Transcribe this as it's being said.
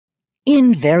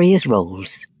in various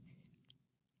roles.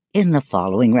 In the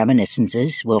following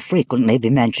reminiscences will frequently be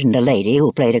mentioned a lady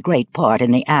who played a great part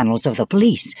in the annals of the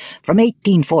police from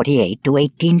 1848 to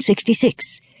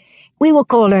 1866. We will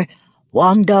call her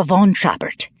Wanda von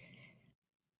Schabert.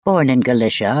 Born in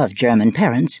Galicia of German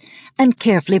parents, and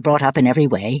carefully brought up in every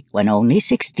way, when only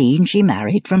 16 she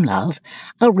married from love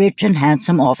a rich and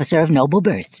handsome officer of noble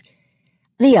birth.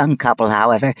 The young couple,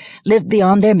 however, lived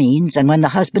beyond their means, and when the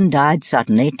husband died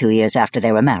suddenly 2 years after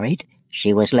they were married,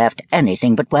 she was left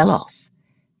anything but well off.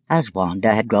 As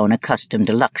Wanda had grown accustomed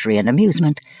to luxury and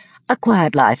amusement, a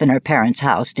quiet life in her parents'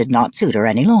 house did not suit her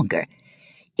any longer.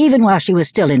 Even while she was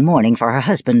still in mourning for her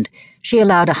husband, she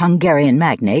allowed a Hungarian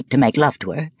magnate to make love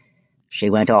to her. She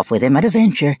went off with him at a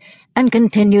venture, and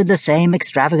continued the same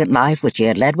extravagant life which she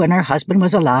had led when her husband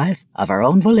was alive, of her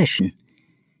own volition.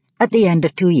 At the end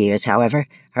of 2 years, however,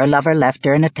 her lover left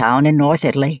her in a town in North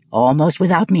Italy, almost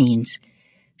without means.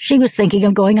 She was thinking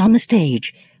of going on the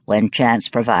stage, when chance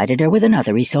provided her with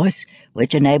another resource,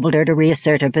 which enabled her to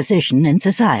reassert her position in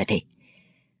society.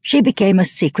 She became a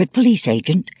secret police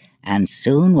agent, and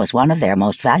soon was one of their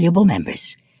most valuable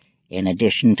members. In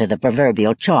addition to the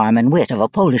proverbial charm and wit of a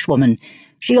Polish woman,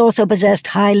 she also possessed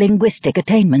high linguistic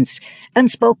attainments,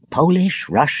 and spoke Polish,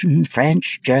 Russian,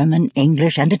 French, German,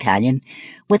 English, and Italian,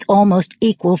 with almost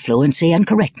equal fluency and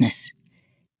correctness.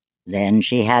 Then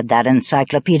she had that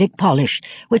encyclopedic polish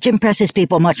which impresses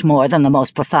people much more than the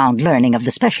most profound learning of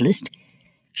the specialist.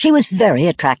 She was very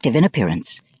attractive in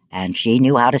appearance, and she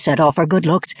knew how to set off her good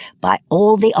looks by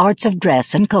all the arts of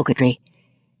dress and coquetry.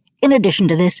 In addition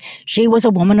to this, she was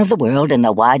a woman of the world in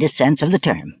the widest sense of the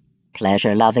term,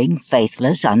 pleasure-loving,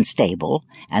 faithless, unstable,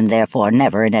 and therefore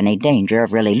never in any danger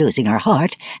of really losing her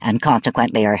heart, and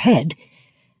consequently her head.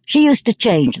 She used to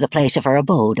change the place of her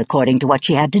abode according to what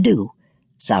she had to do.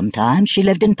 Sometimes she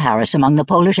lived in Paris among the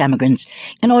Polish emigrants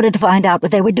in order to find out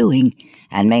what they were doing,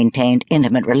 and maintained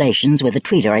intimate relations with the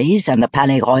Tuileries and the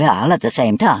Palais Royal at the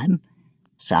same time.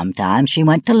 Sometimes she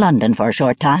went to London for a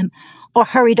short time, or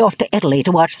hurried off to Italy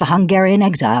to watch the Hungarian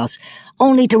exiles,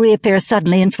 only to reappear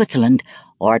suddenly in Switzerland,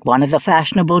 or at one of the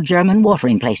fashionable German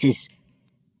watering places.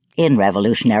 In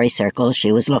revolutionary circles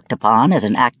she was looked upon as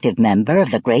an active member of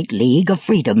the Great League of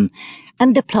Freedom,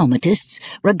 and diplomatists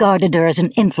regarded her as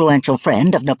an influential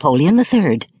friend of Napoleon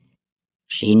III.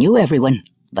 She knew everyone,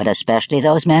 but especially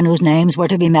those men whose names were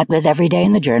to be met with every day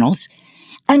in the journals,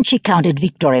 and she counted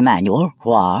Victor Emmanuel,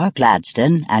 Roy,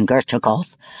 Gladstone, and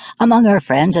Gorchakov among her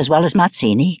friends, as well as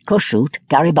Mazzini, Kossuth,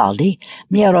 Garibaldi,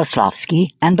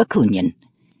 Mieroslavsky, and Bakunin.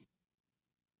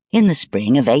 In the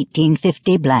spring of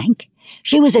 1850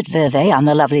 she was at Vevey on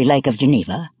the lovely Lake of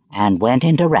Geneva, and went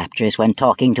into raptures when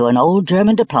talking to an old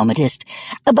German diplomatist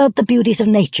about the beauties of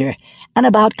nature, and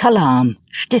about Kalam,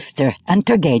 Stifter, and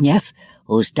Turgenev,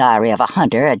 whose Diary of a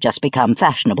Hunter had just become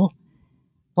fashionable.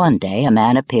 One day a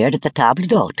man appeared at the table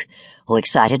d'hôte, who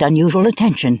excited unusual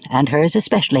attention, and hers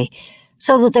especially,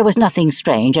 so that there was nothing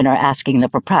strange in her asking the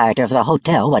proprietor of the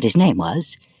hotel what his name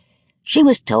was. She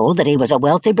was told that he was a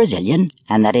wealthy Brazilian,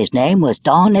 and that his name was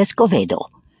Don Escovedo.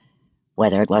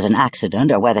 Whether it was an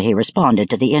accident or whether he responded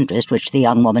to the interest which the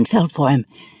young woman felt for him,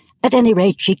 at any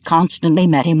rate she constantly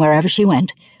met him wherever she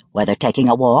went, whether taking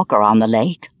a walk or on the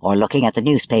lake, or looking at the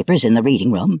newspapers in the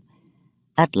reading-room.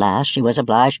 At last she was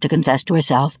obliged to confess to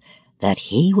herself that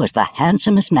he was the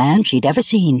handsomest man she'd ever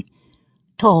seen.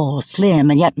 Tall,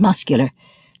 slim, and yet muscular,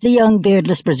 the young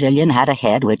beardless Brazilian had a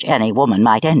head which any woman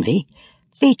might envy,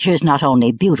 features not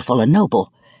only beautiful and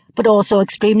noble, but also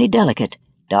extremely delicate,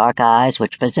 dark eyes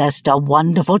which possessed a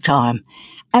wonderful charm,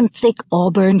 and thick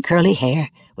auburn curly hair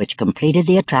which completed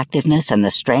the attractiveness and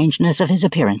the strangeness of his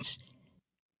appearance.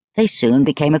 They soon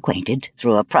became acquainted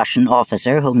through a Prussian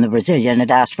officer whom the Brazilian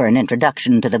had asked for an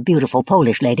introduction to the beautiful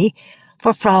Polish lady,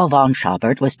 for Frau von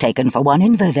Schabert was taken for one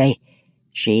in Vevey.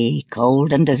 She,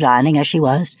 cold and designing as she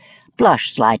was,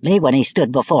 blushed slightly when he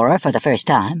stood before her for the first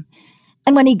time,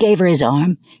 and when he gave her his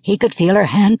arm, he could feel her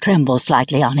hand tremble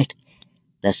slightly on it.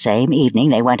 The same evening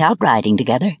they went out riding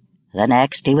together. The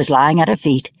next he was lying at her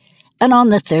feet, and on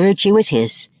the third she was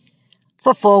his.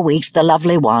 For 4 weeks the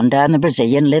lovely Wanda and the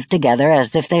Brazilian lived together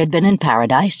as if they had been in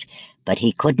paradise, but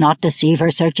he could not deceive her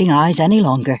searching eyes any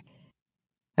longer.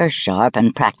 Her sharp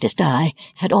and practised eye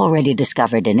had already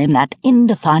discovered in him that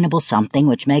indefinable something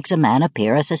which makes a man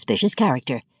appear a suspicious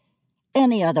character.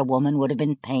 Any other woman would have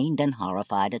been pained and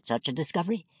horrified at such a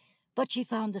discovery, but she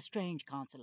found the strange consolation.